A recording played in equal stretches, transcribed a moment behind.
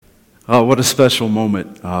What a special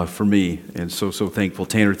moment for me, and so thankful.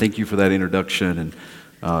 Tanner, thank you for that introduction. And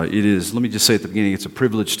it is, let me just say at the beginning, it's a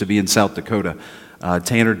privilege to be in South Dakota.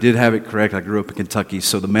 Tanner did have it correct. I grew up in Kentucky,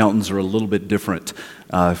 so the mountains are a little bit different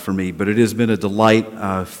for me. But it has been a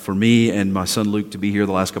delight for me and my son Luke to be here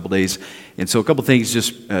the last couple days. And so a couple things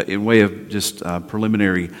just in way of just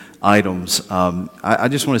preliminary items. I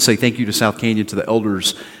just want to say thank you to South Canyon, to the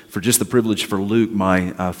elders, for just the privilege for Luke,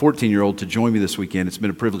 my 14-year-old, to join me this weekend. It's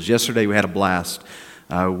been a privilege. Yesterday we had a blast.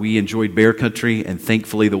 We enjoyed bear country, and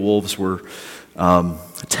thankfully the wolves were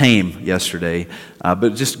tame yesterday.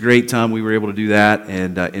 But just a great time. We were able to do that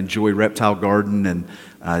and enjoy Reptile Garden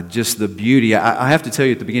and just the beauty. I have to tell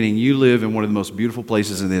you at the beginning, you live in one of the most beautiful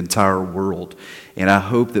places in the entire world. And I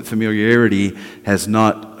hope that familiarity has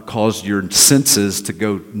not caused your senses to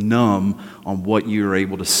go numb on what you are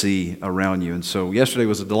able to see around you. And so yesterday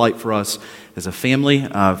was a delight for us as a family,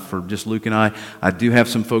 for just Luke and I. I do have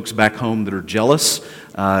some folks back home that are jealous.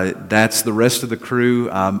 That's the rest of the crew.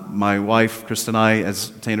 My wife, Krista, and I, as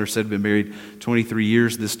Tanner said, have been married 23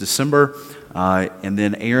 years this December. And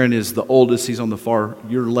then Aaron is the oldest. He's on the far,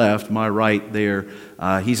 your left, my right there.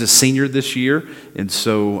 He's a senior this year. And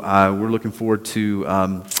so we're looking forward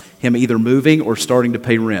to him either moving or starting to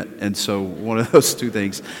pay rent. And so one of those two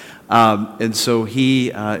things. And so he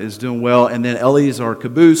is doing well. And then Ellie is our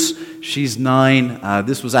caboose. She's 9.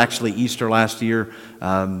 This was actually Easter last year.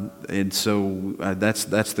 And so that's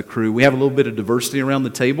the crew. We have a little bit of diversity around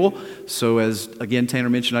the table. So as, again,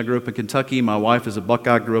 Tanner mentioned, I grew up in Kentucky. My wife is a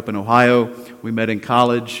Buckeye, grew up in Ohio. We met in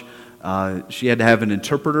college. She had to have an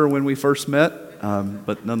interpreter when we first met.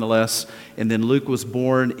 But nonetheless, and then Luke was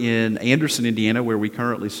born in Anderson, Indiana, where we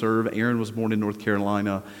currently serve. Aaron was born in North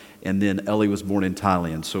Carolina, and then Ellie was born in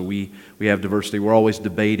Thailand. So we have diversity. We're always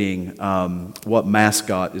debating what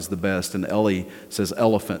mascot is the best, and Ellie says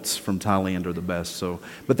elephants from Thailand are the best. So,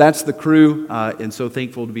 but that's the crew, and so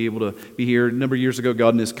thankful to be able to be here. A number of years ago,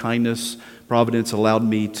 God in His kindness, providence allowed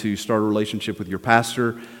me to start a relationship with your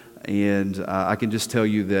pastor. And I can just tell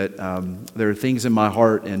you that there are things in my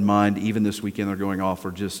heart and mind, even this weekend they're going off,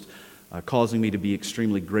 are just causing me to be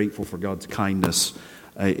extremely grateful for God's kindness.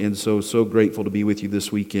 And so grateful to be with you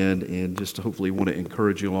this weekend, and just hopefully want to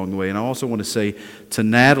encourage you along the way. And I also want to say to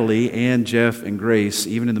Natalie and Jeff and Grace,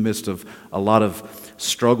 even in the midst of a lot of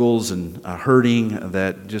struggles and hurting,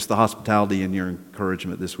 that just the hospitality and your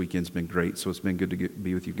encouragement this weekend's been great. So it's been good to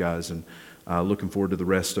be with you guys, and looking forward to the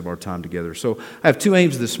rest of our time together. So I have two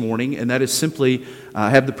aims this morning, and that is simply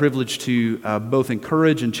have the privilege to both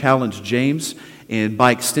encourage and challenge James, and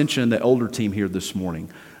by extension the elder team here this morning.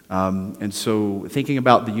 And so thinking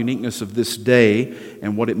about the uniqueness of this day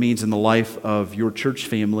and what it means in the life of your church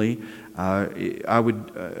family, I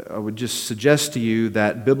would just suggest to you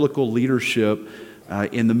that biblical leadership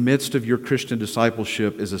in the midst of your Christian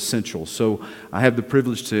discipleship is essential. So I have the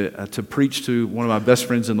privilege to preach to one of my best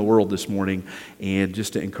friends in the world this morning, and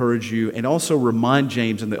just to encourage you, and also remind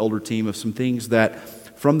James and the elder team of some things that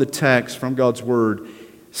from the text, from God's Word,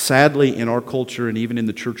 sadly in our culture and even in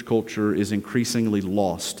the church culture is increasingly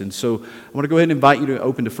lost. And so I want to go ahead and invite you to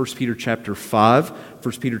open to 1 Peter chapter 5.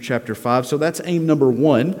 1 Peter chapter 5. So that's aim number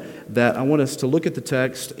one, that I want us to look at the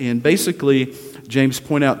text and basically, James,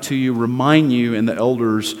 point out to you, remind you and the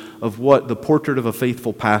elders of what the portrait of a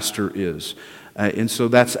faithful pastor is. And so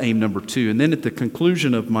that's aim number 2. And then at the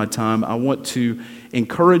conclusion of my time, I want to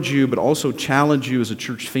encourage you, but also challenge you as a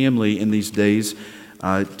church family in these days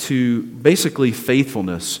to basically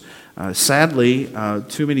faithfulness. Sadly,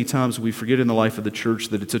 too many times we forget in the life of the church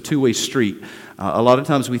that it's a two-way street. A lot of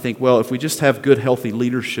times we think, well, if we just have good, healthy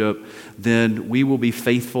leadership, then we will be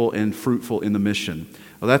faithful and fruitful in the mission.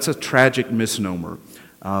 Well, that's a tragic misnomer.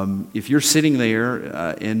 If you're sitting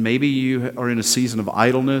there and maybe you are in a season of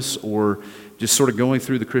idleness or just sort of going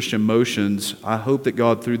through the Christian motions, I hope that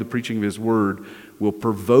God, through the preaching of His Word, will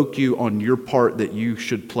provoke you on your part that you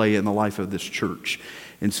should play in the life of this church.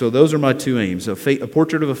 And so those are my two aims, a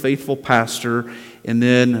portrait of a faithful pastor, and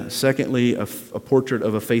then secondly, a portrait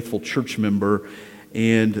of a faithful church member.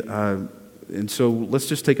 And so let's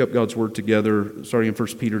just take up God's Word together, starting in 1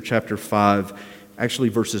 Peter chapter 5, actually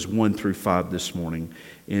verses 1 through 5 this morning.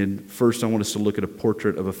 And first I want us to look at a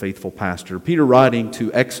portrait of a faithful pastor. Peter, writing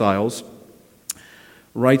to exiles,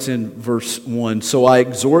 writes in verse 1, "So I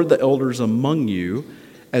exhort the elders among you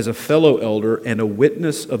as a fellow elder and a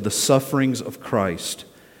witness of the sufferings of Christ,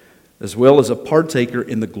 as well as a partaker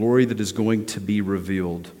in the glory that is going to be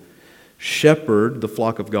revealed. Shepherd the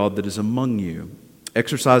flock of God that is among you,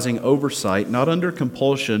 exercising oversight, not under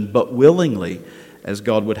compulsion, but willingly, as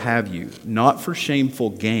God would have you, not for shameful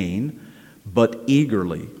gain, but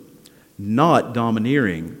eagerly, not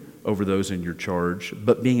domineering, over those in your charge,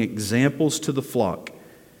 but being examples to the flock.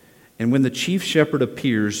 And when the chief shepherd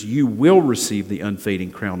appears, you will receive the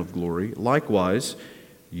unfading crown of glory. Likewise,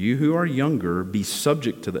 you who are younger, be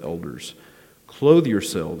subject to the elders. Clothe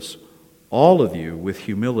yourselves, all of you, with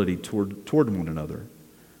humility toward one another.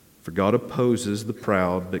 For God opposes the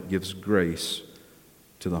proud, but gives grace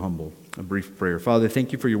to the humble. A brief prayer. Father,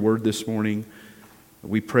 thank you for your word this morning.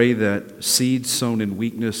 We pray that seeds sown in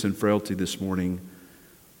weakness and frailty this morning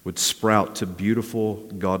would sprout to beautiful,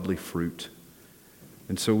 godly fruit.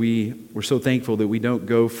 And so we're so thankful that we don't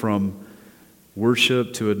go from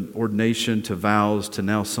worship to an ordination to vows to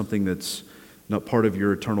now something that's not part of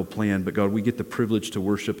your eternal plan. But God, we get the privilege to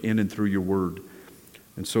worship in and through your word.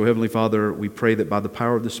 And so, Heavenly Father, we pray that by the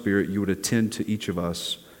power of the Spirit, you would attend to each of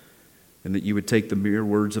us, and that you would take the mere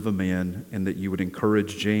words of a man, and that you would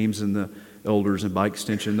encourage James and the elders, and by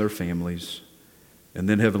extension their families. And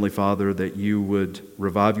then, Heavenly Father, that you would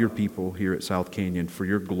revive your people here at South Canyon for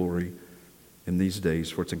your glory in these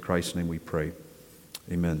days. For it's in Christ's name we pray.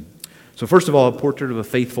 Amen. So first of all, a portrait of a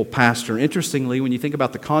faithful pastor. Interestingly, when you think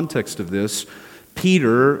about the context of this,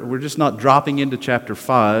 Peter, we're just not dropping into chapter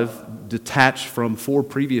 5, detached from 4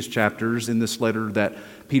 previous chapters in this letter that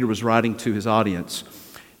Peter was writing to his audience.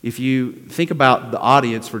 If you think about the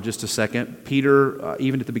audience for just a second, Peter,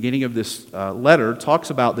 even at the beginning of this letter, talks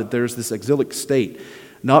about that there's this exilic state.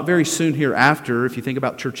 Not very soon hereafter, if you think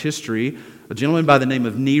about church history, a gentleman by the name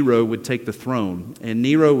of Nero would take the throne. And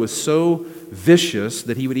Nero was so vicious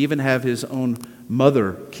that he would even have his own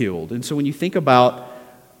mother killed. And so when you think about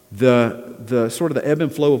the sort of the ebb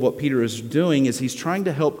and flow of what Peter is doing, is he's trying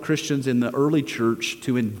to help Christians in the early church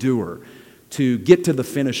to endure, to get to the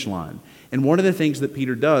finish line. And one of the things that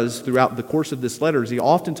Peter does throughout the course of this letter is he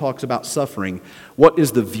often talks about suffering. What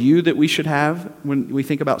is the view that we should have when we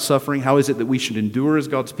think about suffering? How is it that we should endure as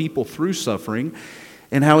God's people through suffering?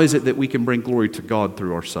 And how is it that we can bring glory to God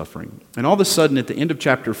through our suffering? And all of a sudden, at the end of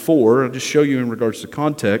chapter 4, I'll just show you in regards to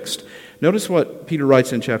context, notice what Peter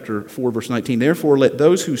writes in chapter 4, verse 19. Therefore, let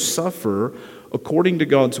those who suffer according to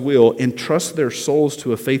God's will entrust their souls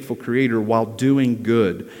to a faithful Creator while doing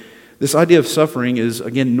good. This idea of suffering is,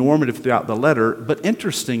 again, normative throughout the letter, but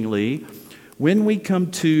interestingly, when we come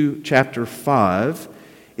to chapter 5,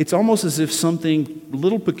 it's almost as if something a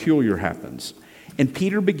little peculiar happens. And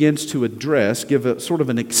Peter begins to give a sort of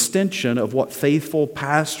an extension of what faithful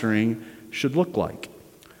pastoring should look like.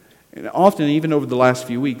 And often, even over the last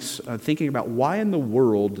few weeks, thinking about why in the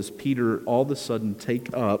world does Peter all of a sudden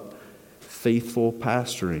take up faithful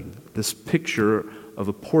pastoring? This picture of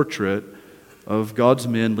a portrait of God's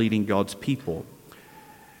men leading God's people.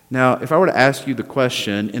 Now, if I were to ask you the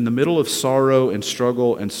question, in the middle of sorrow and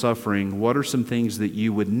struggle and suffering, what are some things that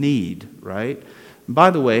you would need, right?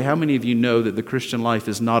 By the way, how many of you know that the Christian life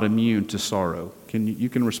is not immune to sorrow? You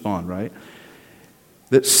can respond, right?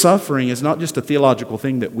 That suffering is not just a theological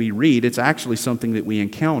thing that we read, it's actually something that we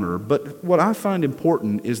encounter. But what I find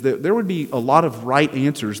important is that there would be a lot of right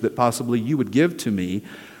answers that possibly you would give to me,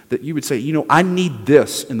 that you would say, I need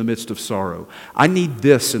this in the midst of sorrow. I need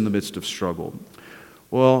this in the midst of struggle.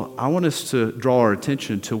 Well, I want us to draw our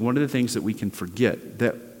attention to one of the things that we can forget.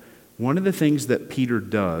 That one of the things that Peter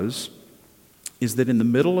does is that in the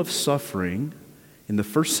middle of suffering, in the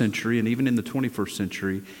first century and even in the 21st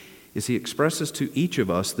century, is he expresses to each of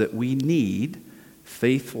us that we need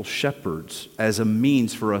faithful shepherds as a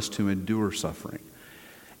means for us to endure suffering.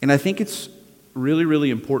 And I think it's really, really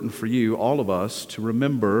important for you, all of us, to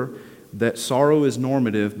remember that sorrow is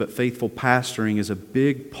normative, but faithful pastoring is a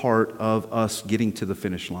big part of us getting to the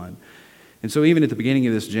finish line. And so even at the beginning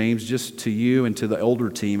of this, James, just to you and to the elder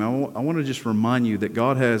team, I want to just remind you that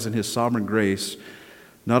God has, in His sovereign grace,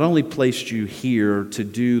 not only placed you here to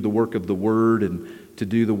do the work of the Word and to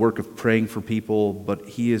do the work of praying for people, but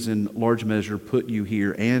He has in large measure put you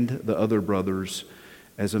here and the other brothers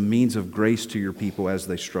as a means of grace to your people as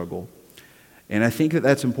they struggle. And I think that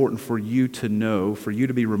that's important for you to know, for you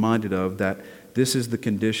to be reminded of, that this is the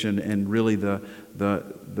condition and really the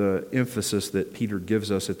emphasis that Peter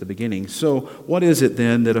gives us at the beginning. So what is it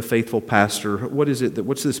then that a faithful pastor,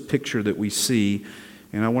 what's this picture that we see?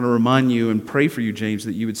 And I want to remind you and pray for you, James,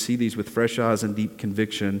 that you would see these with fresh eyes and deep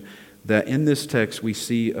conviction, that in this text we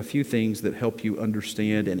see a few things that help you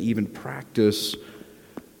understand and even practice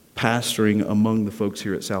pastoring among the folks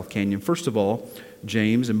here at South Canyon. First of all,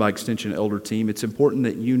 James, and by extension, elder team, it's important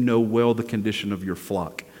that you know well the condition of your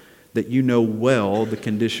flock. That you know well the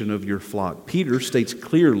condition of your flock. Peter states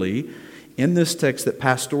clearly in this text that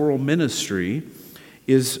pastoral ministry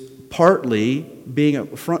is partly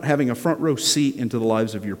having a front row seat into the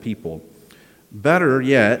lives of your people. Better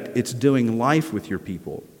yet, it's doing life with your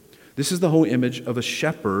people. This is the whole image of a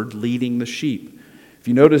shepherd leading the sheep. If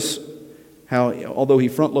you notice how, although he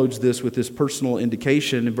front loads this with this personal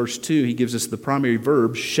indication, in verse 2, he gives us the primary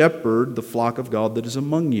verb, shepherd the flock of God that is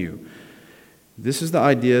among you. This is the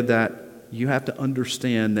idea that you have to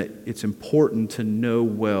understand that it's important to know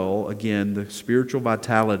well, again, the spiritual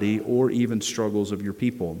vitality or even struggles of your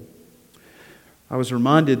people. I was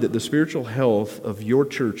reminded that the spiritual health of your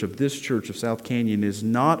church, of this church of South Canyon, is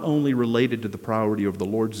not only related to the priority of the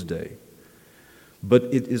Lord's Day, but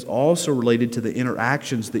it is also related to the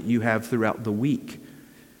interactions that you have throughout the week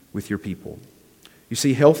with your people. You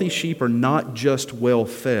see, healthy sheep are not just well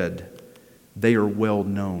fed, they are well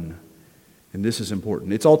known. And this is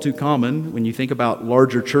important. It's all too common when you think about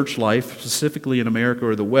larger church life, specifically in America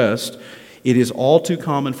or the West. It is all too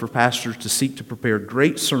common for pastors to seek to prepare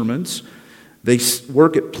great sermons. They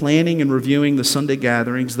work at planning and reviewing the Sunday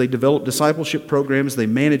gatherings. They develop discipleship programs. They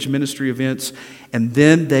manage ministry events. And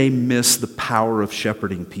then they miss the power of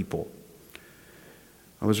shepherding people.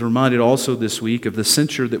 I was reminded also this week of the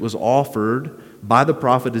censure that was offered by the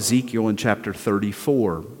prophet Ezekiel in chapter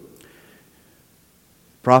 34.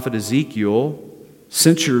 Prophet Ezekiel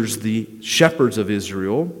censures the shepherds of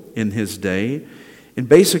Israel in his day. And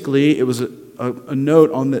basically, it was a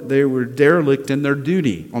note on that they were derelict in their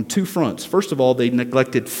duty on two fronts. First of all, they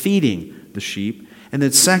neglected feeding the sheep. And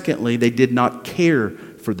then secondly, they did not care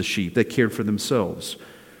for the sheep. They cared for themselves.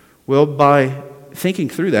 Well, by thinking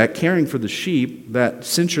through that, caring for the sheep, that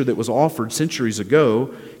censure that was offered centuries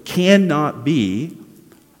ago cannot be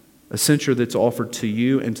a censure that's offered to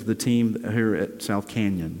you and to the team here at South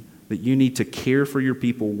Canyon. That you need to care for your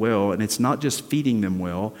people well, and it's not just feeding them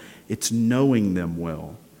well, it's knowing them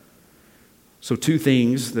well. So two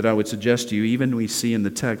things that I would suggest to you, even we see in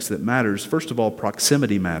the text that matters. First of all,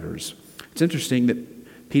 proximity matters. It's interesting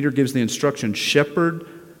that Peter gives the instruction, shepherd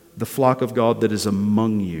the flock of God that is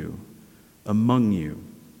among you. Among you.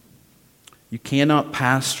 You cannot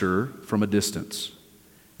pastor from a distance.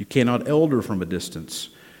 You cannot elder from a distance.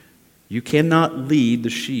 You cannot lead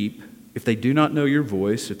the sheep if they do not know your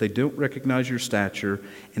voice, if they don't recognize your stature,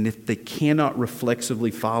 and if they cannot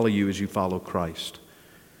reflexively follow you as you follow Christ.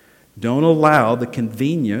 Don't allow the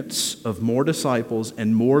convenience of more disciples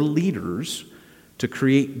and more leaders to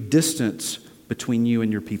create distance between you and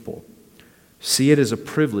your people. See it as a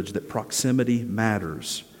privilege that proximity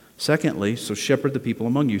matters. Secondly, so shepherd the people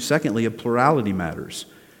among you. Secondly, a plurality matters.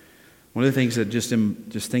 One of the things that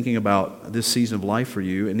just thinking about this season of life for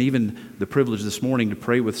you, and even the privilege this morning to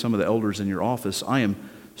pray with some of the elders in your office, I am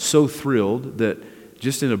so thrilled that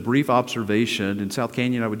just in a brief observation in South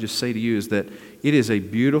Canyon, I would just say to you is that it is a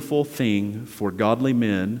beautiful thing for godly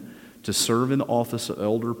men to serve in the office of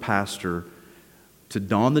elder pastor, to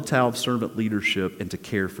don the towel of servant leadership, and to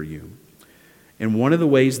care for you. And one of the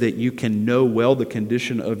ways that you can know well the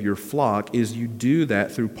condition of your flock is you do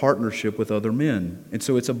that through partnership with other men. And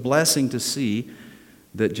so it's a blessing to see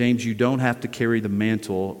that, James, you don't have to carry the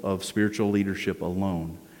mantle of spiritual leadership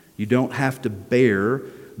alone. You don't have to bear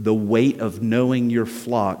the weight of knowing your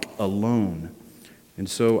flock alone. And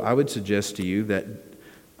so I would suggest to you that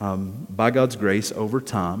by God's grace, over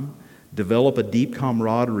time, develop a deep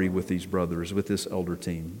camaraderie with these brothers, with this elder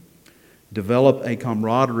team. Develop a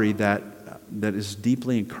camaraderie that is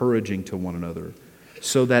deeply encouraging to one another,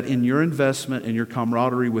 so that in your investment and your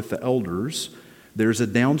camaraderie with the elders, there's a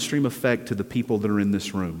downstream effect to the people that are in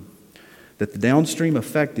this room. That the downstream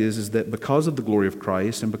effect is that because of the glory of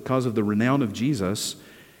Christ and because of the renown of Jesus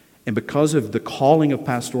and because of the calling of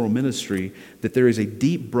pastoral ministry, that there is a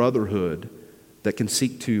deep brotherhood that can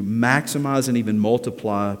seek to maximize and even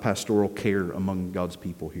multiply pastoral care among God's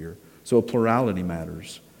people here. So a plurality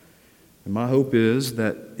matters. And my hope is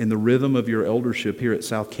that in the rhythm of your eldership here at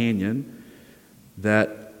South Canyon,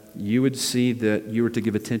 that you would see that you are to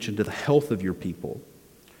give attention to the health of your people.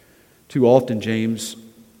 Too often, James,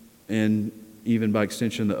 and even by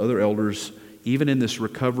extension the other elders, even in this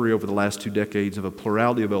recovery over the last 2 decades of a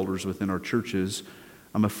plurality of elders within our churches,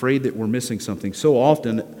 I'm afraid that we're missing something. So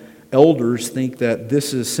often, elders think that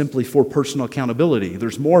this is simply for personal accountability.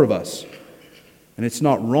 There's more of us. And it's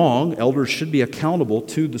not wrong. Elders should be accountable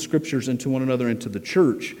to the Scriptures and to one another and to the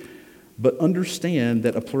church. But understand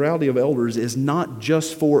that a plurality of elders is not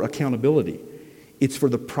just for accountability. It's for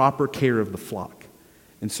the proper care of the flock.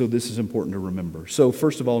 And so this is important to remember. So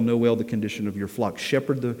first of all, know well the condition of your flock.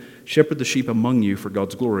 Shepherd the sheep among you for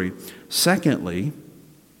God's glory. Secondly,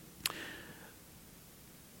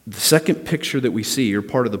 the second picture that we see, or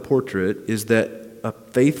part of the portrait, is that a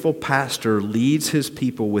faithful pastor leads his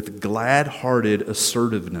people with glad-hearted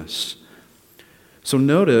assertiveness. So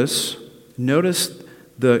notice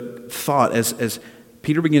the thought as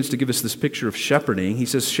Peter begins to give us this picture of shepherding. He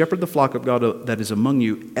says, shepherd the flock of God that is among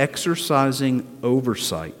you, exercising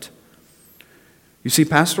oversight. You see,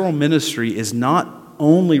 pastoral ministry is not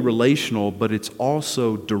only relational, but it's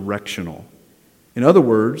also directional. In other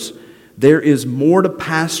words, there is more to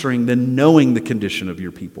pastoring than knowing the condition of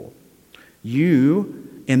your people.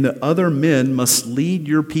 You and the other men must lead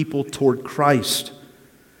your people toward Christ.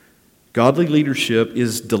 Godly leadership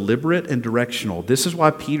is deliberate and directional. This is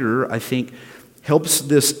why Peter, I think, helps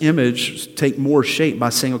this image take more shape by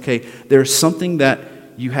saying, okay, there's something that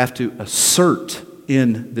you have to assert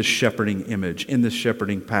in this shepherding image, in this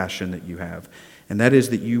shepherding passion that you have. And that is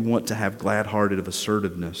that you want to have glad-hearted of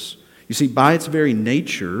assertiveness. You see, by its very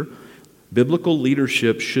nature, biblical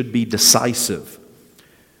leadership should be decisive.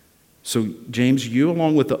 So, James, you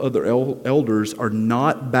along with the other elders are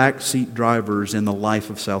not backseat drivers in the life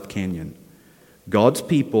of South Canyon. God's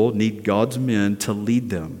people need God's men to lead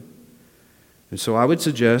them. And so I would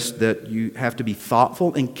suggest that you have to be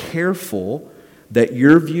thoughtful and careful that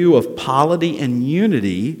your view of polity and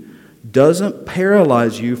unity doesn't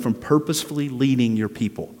paralyze you from purposefully leading your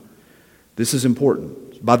people. This is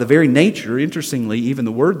important. By the very nature, interestingly, even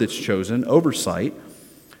the word that's chosen, oversight,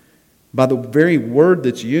 by the very word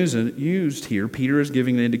that's used here, Peter is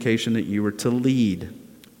giving the indication that you are to lead.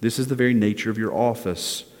 This is the very nature of your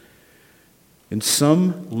office. In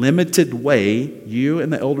some limited way, you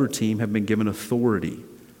and the elder team have been given authority.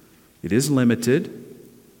 It is limited.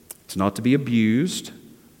 It's not to be abused,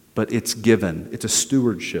 but it's given. It's a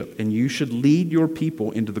stewardship. And you should lead your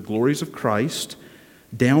people into the glories of Christ,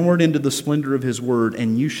 downward into the splendor of His Word,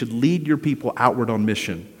 and you should lead your people outward on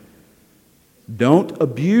mission. Don't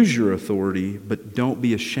abuse your authority, but don't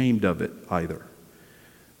be ashamed of it either.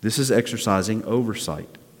 This is exercising oversight.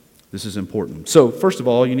 This is important. So, first of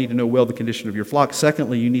all, you need to know well the condition of your flock.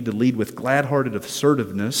 Secondly, you need to lead with glad-hearted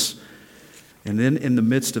assertiveness. And then in the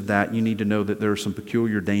midst of that, you need to know that there are some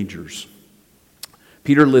peculiar dangers.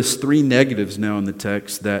 Peter lists 3 negatives now in the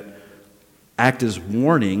text that act as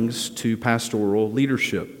warnings to pastoral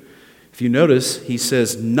leadership. If you notice, he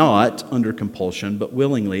says, not under compulsion, but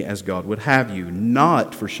willingly as God would have you.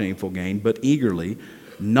 Not for shameful gain, but eagerly.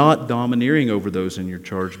 Not domineering over those in your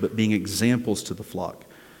charge, but being examples to the flock.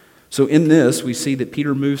 So in this, we see that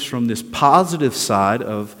Peter moves from this positive side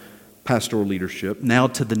of pastoral leadership now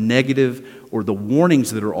to the negative or the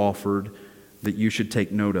warnings that are offered that you should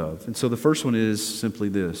take note of. And so the first one is simply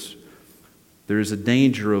this. There is a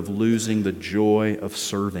danger of losing the joy of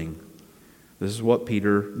serving. This is what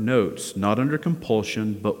Peter notes. Not under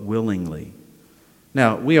compulsion, but willingly.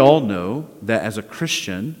 Now, we all know that as a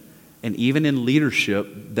Christian, and even in leadership,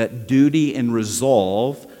 that duty and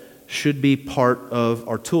resolve should be part of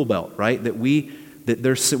our tool belt, right? That we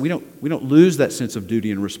don't lose that sense of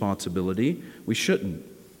duty and responsibility. We shouldn't.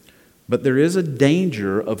 But there is a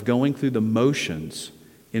danger of going through the motions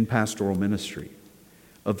in pastoral ministry,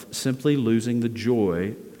 of simply losing the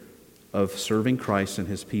joy of serving Christ and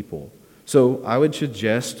His people. So I would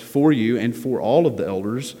suggest for you and for all of the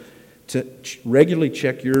elders to regularly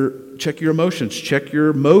check your emotions, check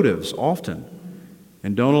your motives often,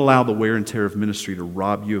 and don't allow the wear and tear of ministry to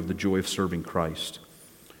rob you of the joy of serving Christ.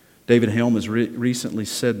 David Helm has recently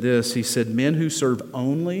said this. He said, men who serve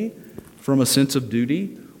only from a sense of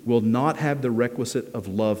duty will not have the requisite of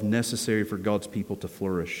love necessary for God's people to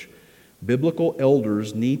flourish. Biblical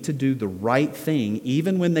elders need to do the right thing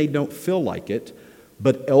even when they don't feel like it,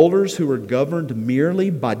 but elders who are governed merely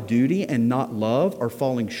by duty and not love are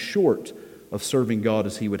falling short of serving God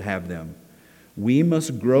as He would have them. We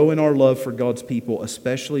must grow in our love for God's people,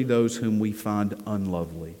 especially those whom we find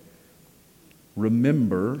unlovely.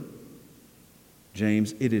 Remember,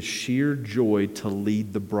 James, it is sheer joy to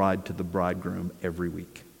lead the bride to the bridegroom every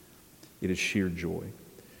week. It is sheer joy.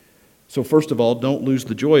 So first of all, don't lose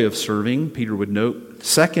the joy of serving, Peter would note.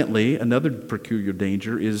 Secondly, another peculiar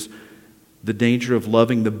danger is the danger of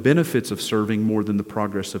loving the benefits of serving more than the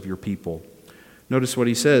progress of your people. Notice what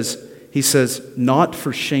he says. He says, not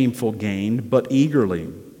for shameful gain, but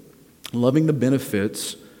eagerly. Loving the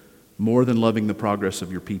benefits more than loving the progress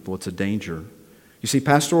of your people. It's a danger. You see,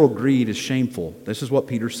 pastoral greed is shameful. This is what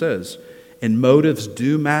Peter says. And motives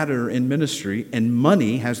do matter in ministry, and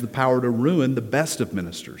money has the power to ruin the best of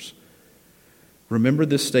ministers. Remember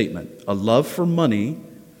this statement. A love for money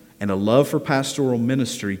and a love for pastoral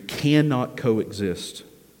ministry cannot coexist.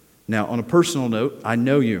 Now, on a personal note, I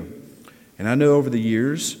know you, and I know over the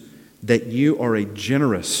years that you are a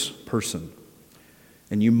generous person,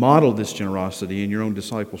 and you model this generosity in your own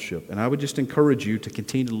discipleship. And I would just encourage you to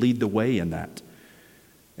continue to lead the way in that.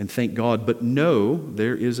 And thank God. But know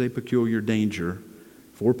there is a peculiar danger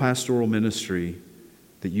for pastoral ministry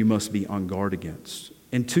that you must be on guard against.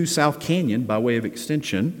 and to South Canyon by way of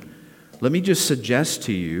extension, let me just suggest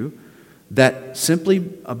to you that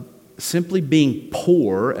simply being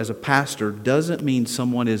poor as a pastor doesn't mean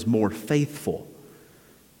someone is more faithful.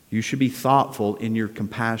 You should be thoughtful in your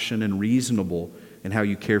compassion and reasonable in how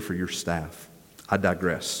you care for your staff. I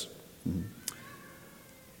digress.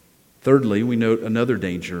 Thirdly, we note another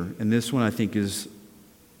danger, and this one I think is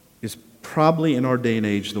probably in our day and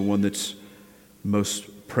age the one that's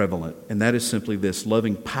most prevalent, and that is simply this: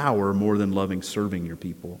 loving power more than loving serving your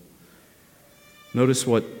people. Notice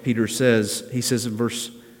what Peter says. He says in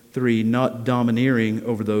verse 3, not domineering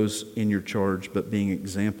over those in your charge, but being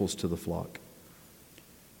examples to the flock.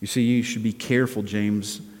 You see, you should be careful,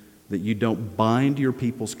 James, that you don't bind your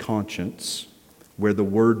people's conscience where the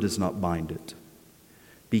word does not bind it.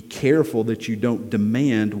 Be careful that you don't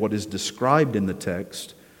demand what is described in the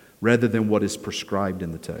text rather than what is prescribed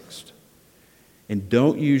in the text. And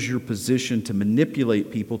don't use your position to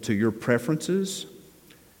manipulate people to your preferences.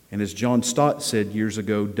 And as John Stott said years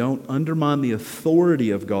ago, don't undermine the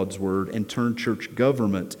authority of God's word and turn church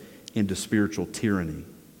government into spiritual tyranny.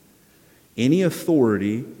 Any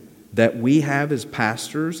authority that we have as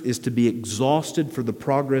pastors is to be exhausted for the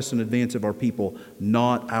progress and advance of our people,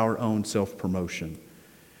 not our own self-promotion.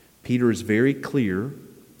 Peter is very clear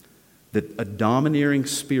that a domineering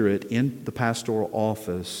spirit in the pastoral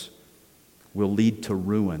office will lead to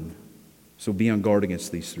ruin. So be on guard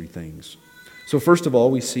against these three things. So first of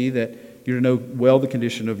all, we see that you're to know well the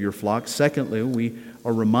condition of your flock. Secondly, we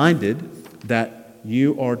are reminded that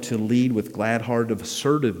you are to lead with glad-hearted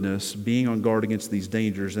assertiveness, being on guard against these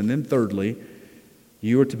dangers. And then thirdly,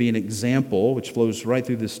 you are to be an example, which flows right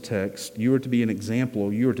through this text. You are to be an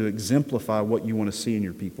example. You are to exemplify what you want to see in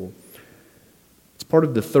your people. It's part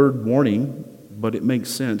of the third warning, but it makes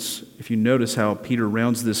sense if you notice how Peter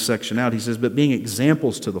rounds this section out. He says, but being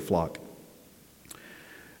examples to the flock.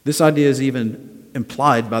 This idea is even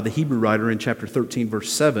implied by the Hebrew writer in chapter 13,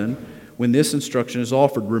 verse 7, when this instruction is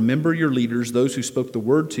offered. Remember your leaders, those who spoke the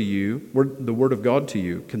word to you, the word of God to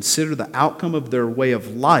you. Consider the outcome of their way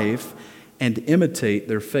of life and imitate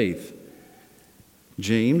their faith.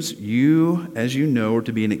 James, you, as you know, are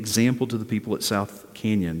to be an example to the people at South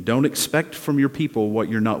Canyon. Don't expect from your people what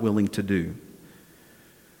you're not willing to do.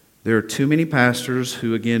 There are too many pastors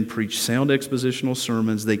who, again, preach sound expositional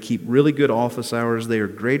sermons. They keep really good office hours. They are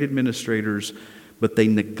great administrators, but they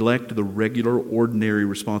neglect the regular, ordinary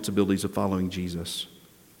responsibilities of following Jesus.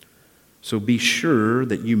 So be sure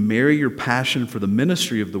that you marry your passion for the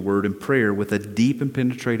ministry of the Word and prayer with a deep and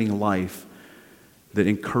penetrating life that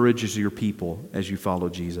encourages your people as you follow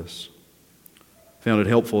Jesus. Found it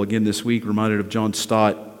helpful, again, this week, reminded of John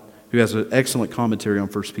Stott, who has an excellent commentary on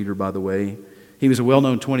 1 Peter, by the way. He was a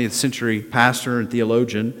well-known 20th century pastor and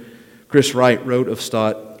theologian. Chris Wright wrote of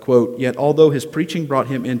Stott, quote, yet although his preaching brought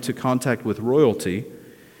him into contact with royalty,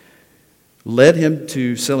 led him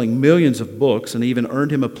to selling millions of books, and even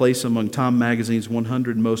earned him a place among Time magazine's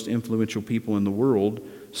 100 most influential people in the world,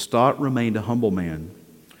 Stott remained a humble man.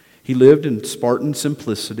 He lived in Spartan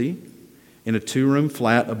simplicity in a 2-room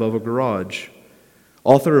flat above a garage.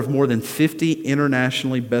 Author of more than 50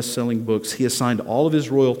 internationally best-selling books, he assigned all of his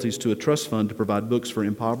royalties to a trust fund to provide books for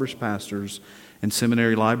impoverished pastors and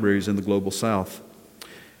seminary libraries in the global South.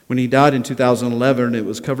 When he died in 2011, it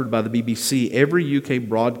was covered by the BBC. Every UK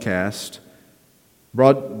broadcast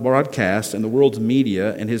and the world's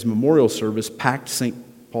media and his memorial service packed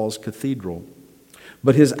St. Paul's Cathedral.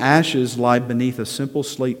 But his ashes lie beneath a simple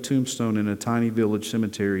slate tombstone in a tiny village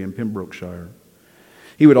cemetery in Pembrokeshire.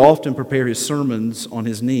 He would often prepare his sermons on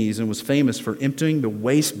his knees and was famous for emptying the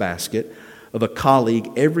wastebasket of a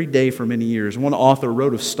colleague every day for many years. One author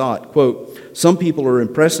wrote of Stott, quote, some people are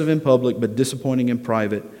impressive in public but disappointing in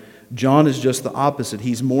private. John is just the opposite.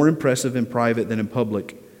 He's more impressive in private than in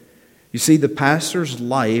public. You see, the pastor's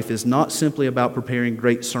life is not simply about preparing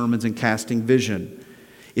great sermons and casting vision.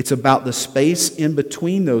 It's about the space in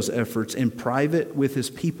between those efforts in private with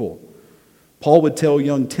his people. Paul would tell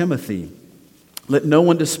young Timothy, let no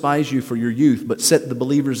one despise you for your youth, but set the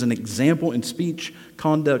believers an example in speech,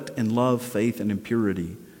 conduct, and love, faith, and in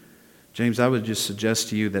purity. James, I would just suggest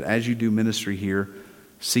to you that as you do ministry here,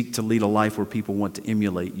 seek to lead a life where people want to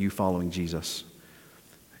emulate you following Jesus.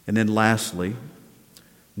 And then lastly,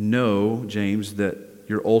 know, James, that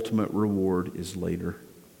your ultimate reward is later.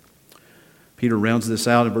 Peter rounds this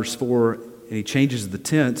out in verse 4, and he changes the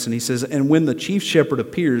tense, and he says, and when the chief shepherd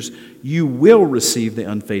appears, you will receive the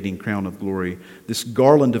unfading crown of glory, this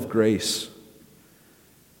garland of grace.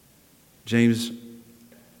 James,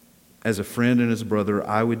 as a friend and as a brother,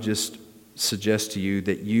 I would just suggest to you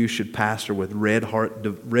that you should pastor with red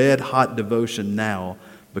hot devotion now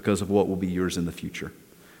because of what will be yours in the future.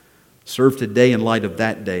 Serve today in light of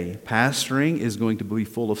that day. Pastoring is going to be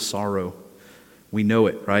full of sorrow. We know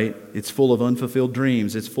it, right? It's full of unfulfilled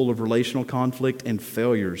dreams. It's full of relational conflict and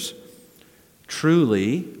failures.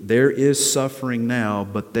 Truly, there is suffering now,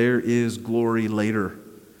 but there is glory later.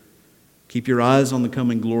 Keep your eyes on the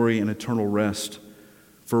coming glory and eternal rest.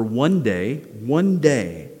 For one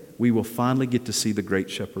day, we will finally get to see the great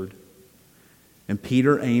shepherd. And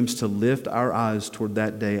Peter aims to lift our eyes toward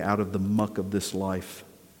that day out of the muck of this life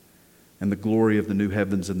and the glory of the new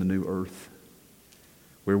heavens and the new earth,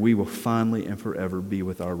 where we will finally and forever be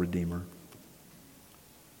with our Redeemer.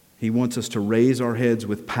 He wants us to raise our heads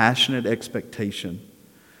with passionate expectation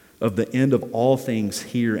of the end of all things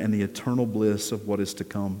here and the eternal bliss of what is to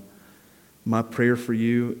come. My prayer for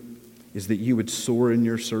you is that you would soar in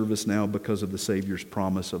your service now because of the Savior's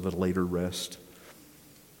promise of a later rest.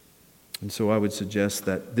 And so I would suggest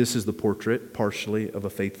that this is the portrait, partially, of a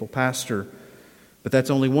faithful pastor. But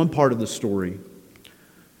that's only one part of the story.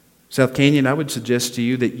 South Canyon, I would suggest to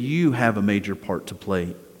you that you have a major part to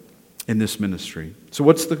play in this ministry. So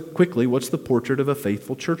what's the portrait of a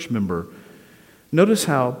faithful church member? Notice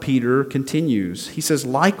how Peter continues. He says,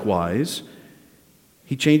 likewise,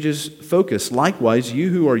 he changes focus. Likewise, you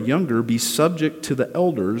who are younger, be subject to the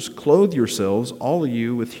elders. Clothe yourselves, all of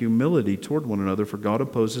you, with humility toward one another, for God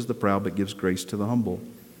opposes the proud but gives grace to the humble.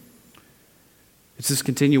 It's this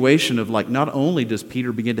continuation of not only does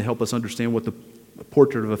Peter begin to help us understand what the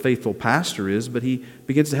portrait of a faithful pastor is, but he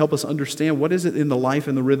begins to help us understand what is it in the life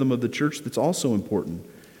and the rhythm of the church that's also important.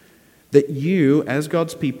 That you, as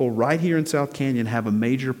God's people, right here in South Canyon, have a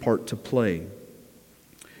major part to play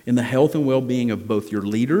in the health and well-being of both your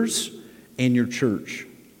leaders and your church.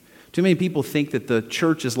 Too many people think that the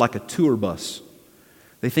church is like a tour bus.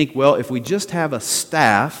 They think, well, if we just have a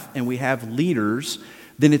staff and we have leaders,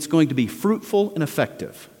 then it's going to be fruitful and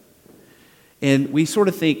effective. And we sort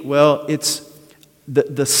of think, well, it's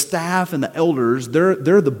the staff and the elders, they're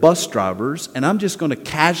the bus drivers, and I'm just going to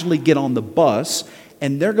casually get on the bus,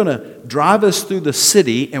 and they're going to drive us through the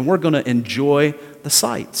city, and we're going to enjoy the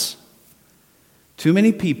sights. Too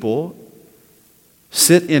many people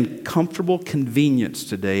sit in comfortable convenience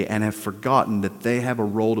today and have forgotten that they have a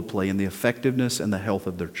role to play in the effectiveness and the health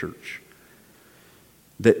of their church.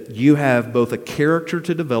 That you have both a character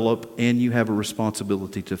to develop and you have a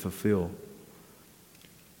responsibility to fulfill.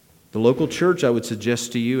 The local church, I would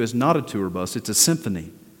suggest to you, is not a tour bus, it's a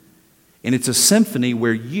symphony. And it's a symphony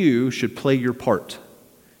where you should play your part.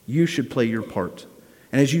 You should play your part.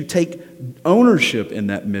 And as you take ownership in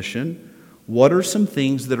that mission, what are some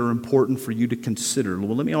things that are important for you to consider?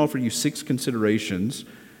 Well, let me offer you 6 considerations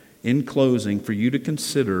in closing for you to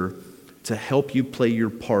consider to help you play your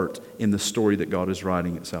part in the story that God is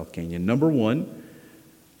writing at South Canyon. Number 1,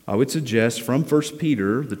 I would suggest from 1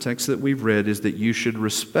 Peter, the text that we've read, is that you should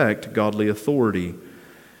respect godly authority.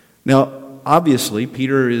 Now, obviously,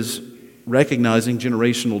 Peter is recognizing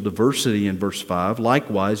generational diversity in verse 5.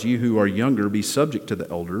 Likewise, you who are younger, be subject to the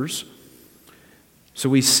elders. So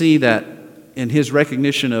we see that in his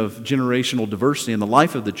recognition of generational diversity in the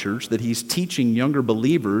life of the church, that he's teaching younger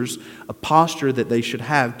believers a posture that they should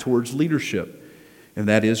have towards leadership, and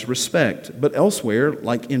that is respect. But elsewhere,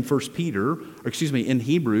 like in in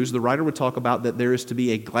Hebrews, the writer would talk about that there is to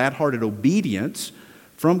be a glad-hearted obedience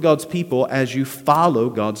from God's people as you follow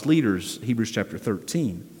God's leaders, Hebrews chapter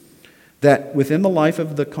 13. That within the life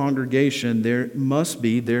of the congregation,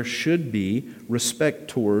 there should be respect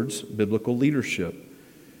towards biblical leadership.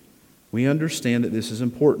 We understand that this is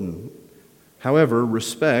important. However,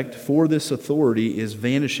 respect for this authority is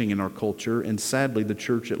vanishing in our culture, and sadly, the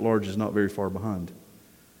church at large is not very far behind.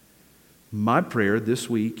 My prayer this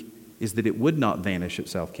week is that it would not vanish at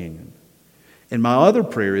South Canyon. And my other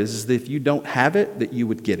prayer is that if you don't have it, that you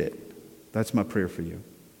would get it. That's my prayer for you.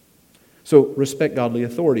 So, respect godly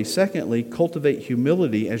authority. Secondly, cultivate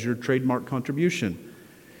humility as your trademark contribution.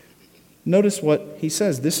 Notice what he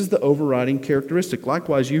says. This is the overriding characteristic.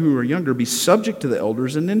 Likewise, you who are younger, be subject to the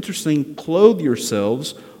elders. And interesting, clothe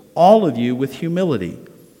yourselves, all of you, with humility.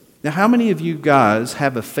 Now, how many of you guys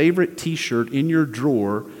have a favorite t-shirt in your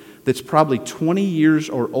drawer that's probably 20 years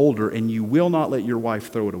or older and you will not let your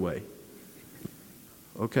wife throw it away?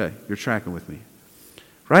 Okay, you're tracking with me.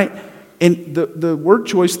 Right? And the word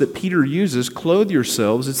choice that Peter uses, clothe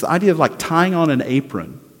yourselves, it's the idea of like tying on an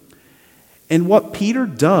apron. And what Peter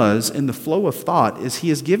does in the flow of thought is he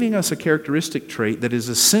is giving us a characteristic trait that is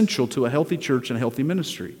essential to a healthy church and a healthy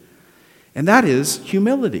ministry. And that is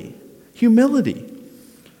humility. Humility.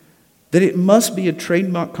 That it must be a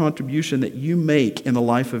trademark contribution that you make in the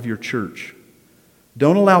life of your church.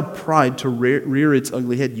 Don't allow pride to rear its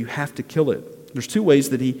ugly head. You have to kill it. There's two ways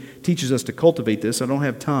that he teaches us to cultivate this. I don't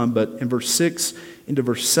have time, but in verse 6 into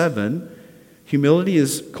verse 7, humility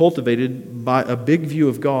is cultivated by a big view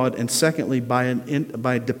of God, and secondly, by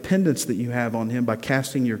a dependence that you have on Him, by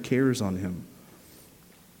casting your cares on Him.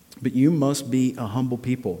 But you must be a humble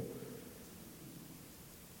people.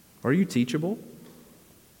 Are you teachable?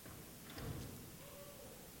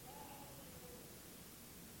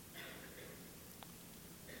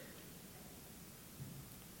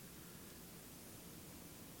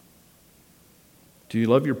 Do you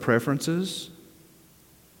love your preferences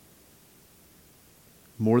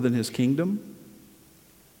more than His kingdom?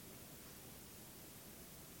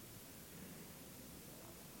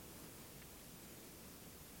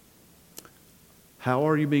 How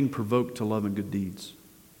are you being provoked to love and good deeds?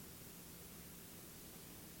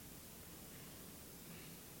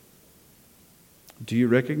 Do you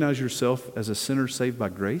recognize yourself as a sinner saved by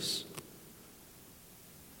grace?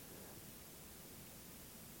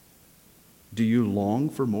 Do you long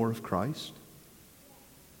for more of Christ?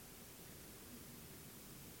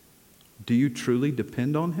 Do you truly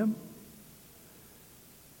depend on Him?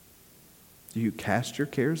 Do you cast your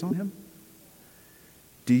cares on Him?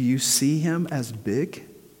 Do you see Him as big,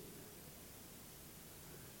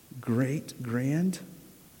 great, grand?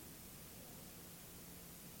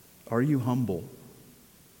 Are you humble?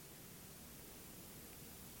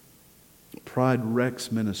 Pride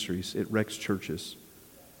wrecks ministries. It wrecks churches.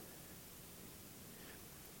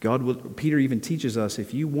 Peter even teaches us,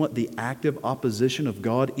 if you want the active opposition of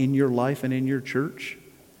God in your life and in your church,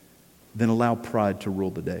 then allow pride to rule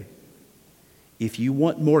the day. If you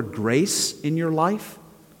want more grace in your life,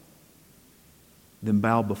 then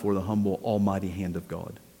bow before the humble, almighty hand of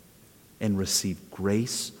God and receive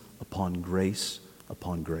grace upon grace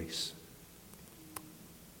upon grace.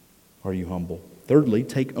 Are you humble? Thirdly,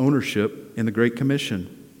 take ownership in the Great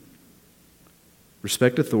Commission.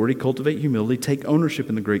 Respect authority, cultivate humility, take ownership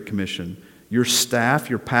in the Great Commission. Your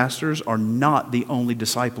staff, your pastors are not the only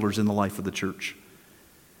disciplers in the life of the church.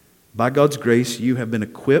 By God's grace, you have been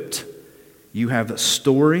equipped, you have a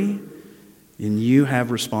story, and you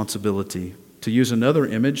have responsibility. To use another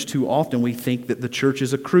image, too often we think that the church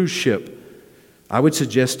is a cruise ship. I would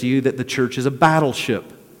suggest to you that the church is a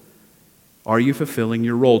battleship. Are you fulfilling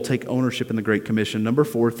your role? Take ownership in the Great Commission. Number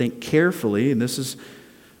 4, think carefully, and this is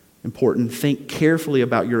important, think carefully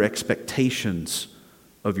about your expectations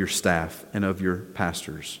of your staff and of your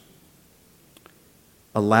pastors.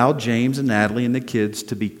 Allow James and Natalie and the kids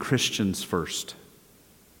to be Christians first.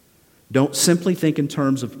 Don't simply think in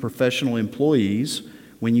terms of professional employees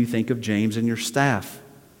when you think of James and your staff.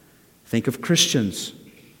 Think of Christians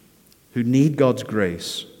who need God's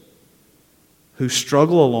grace, who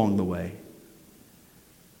struggle along the way.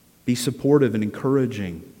 Be supportive and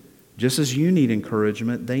encouraging. Just as you need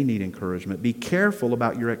encouragement, they need encouragement. Be careful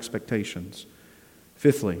about your expectations.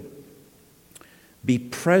 Fifthly, be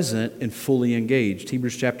present and fully engaged.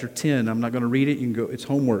 Hebrews chapter 10, I'm not going to read it, you can go, it's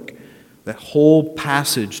homework. That whole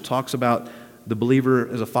passage talks about the believer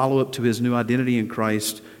as a follow-up to his new identity in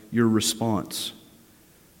Christ, your response.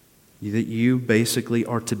 That you basically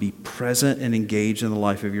are to be present and engaged in the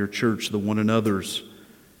life of your church, the one another's.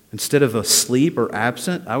 Instead of asleep or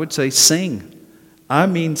absent, I would say sing. I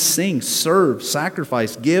mean sing, serve,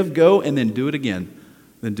 sacrifice, give, go, and then do it again.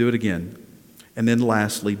 Then do it again. And then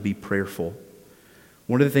lastly, be prayerful.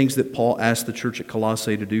 One of the things that Paul asked the church at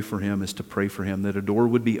Colossae to do for him is to pray for him, that a door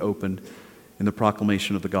would be opened in the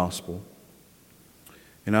proclamation of the gospel.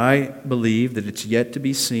 And I believe that it's yet to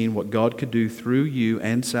be seen what God could do through you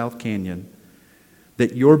and South Canyon,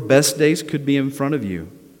 that your best days could be in front of you,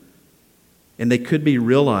 and they could be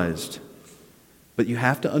realized. But you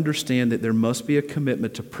have to understand that there must be a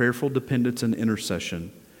commitment to prayerful dependence and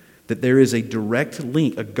intercession, that there is a direct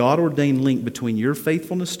link, a God-ordained link between your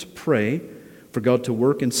faithfulness to pray for God to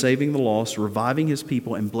work in saving the lost, reviving His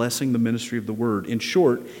people, and blessing the ministry of the Word. In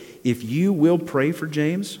short, if you will pray for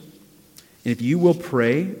James, and if you will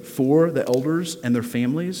pray for the elders and their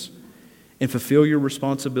families and fulfill your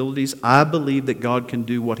responsibilities, I believe that God can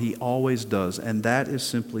do what He always does, and that is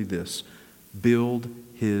simply this: build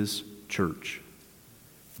His church.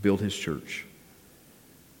 Build His church.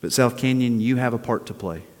 But South Canyon, you have a part to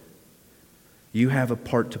play. You have a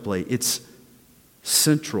part to play. It's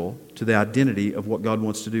central to the identity of what God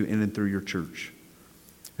wants to do in and through your church.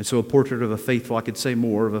 And so a portrait of a faithful, I could say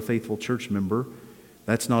more, of a faithful church member,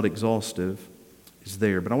 that's not exhaustive, is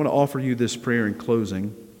there. But I want to offer you this prayer in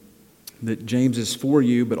closing, that James is for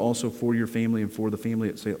you, but also for your family and for the family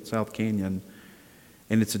at South Canyon.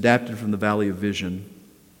 And it's adapted from the Valley of Vision.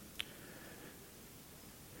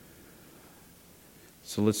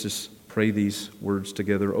 So let's just pray these words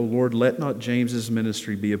together. O Lord, let not James's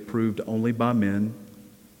ministry be approved only by men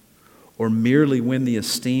or merely win the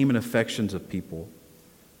esteem and affections of people,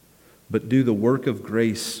 but do the work of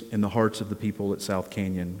grace in the hearts of the people at South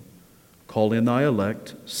Canyon. Call in thy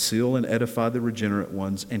elect, seal and edify the regenerate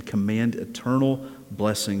ones, and command eternal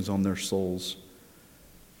blessings on their souls.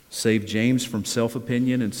 Save James from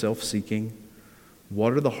self-opinion and self-seeking.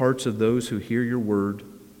 Water the hearts of those who hear your word,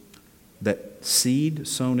 that seed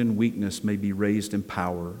sown in weakness may be raised in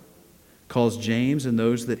power. Cause James and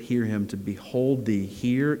those that hear him to behold thee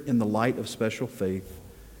here in the light of special faith,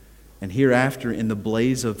 and hereafter in the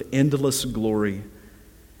blaze of endless glory.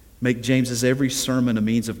 Make James's every sermon a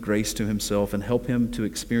means of grace to himself, and help him to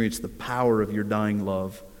experience the power of your dying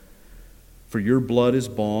love. For your blood is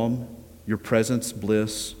balm, your presence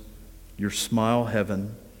bliss, your smile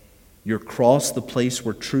heaven, your cross the place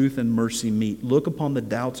where truth and mercy meet. Look upon the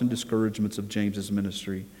doubts and discouragements of James's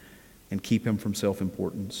ministry and keep him from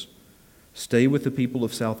self-importance. Stay with the people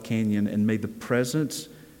of South Canyon, and may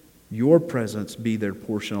your presence be their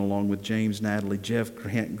portion, along with James, Natalie, Jeff,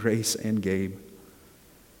 Grant, Grace, and Gabe.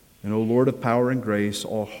 And, O Lord of power and grace,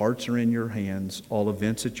 all hearts are in your hands, all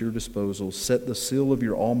events at your disposal. Set the seal of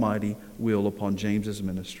your almighty will upon James's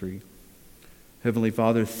ministry. Heavenly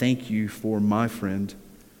Father, thank you for my friend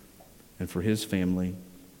and for his family.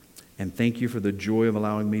 And thank you for the joy of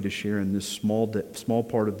allowing me to share in this small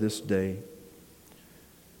part of this day.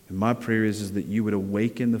 And my prayer is that you would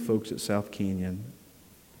awaken the folks at South Canyon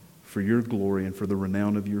for your glory and for the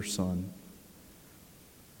renown of your Son.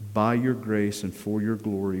 By your grace and for your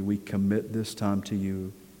glory, we commit this time to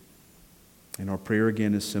you. And our prayer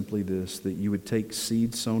again is simply this, that you would take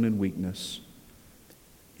seed sown in weakness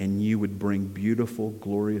and you would bring beautiful,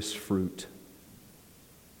 glorious fruit,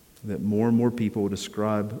 that more and more people would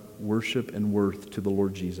ascribe worship and worth to the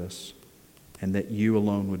Lord Jesus, and that you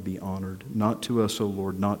alone would be honored. Not to us, O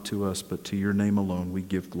Lord, not to us, but to your name alone we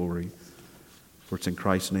give glory. For it's in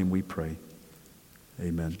Christ's name we pray.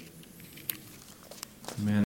 Amen. Amen.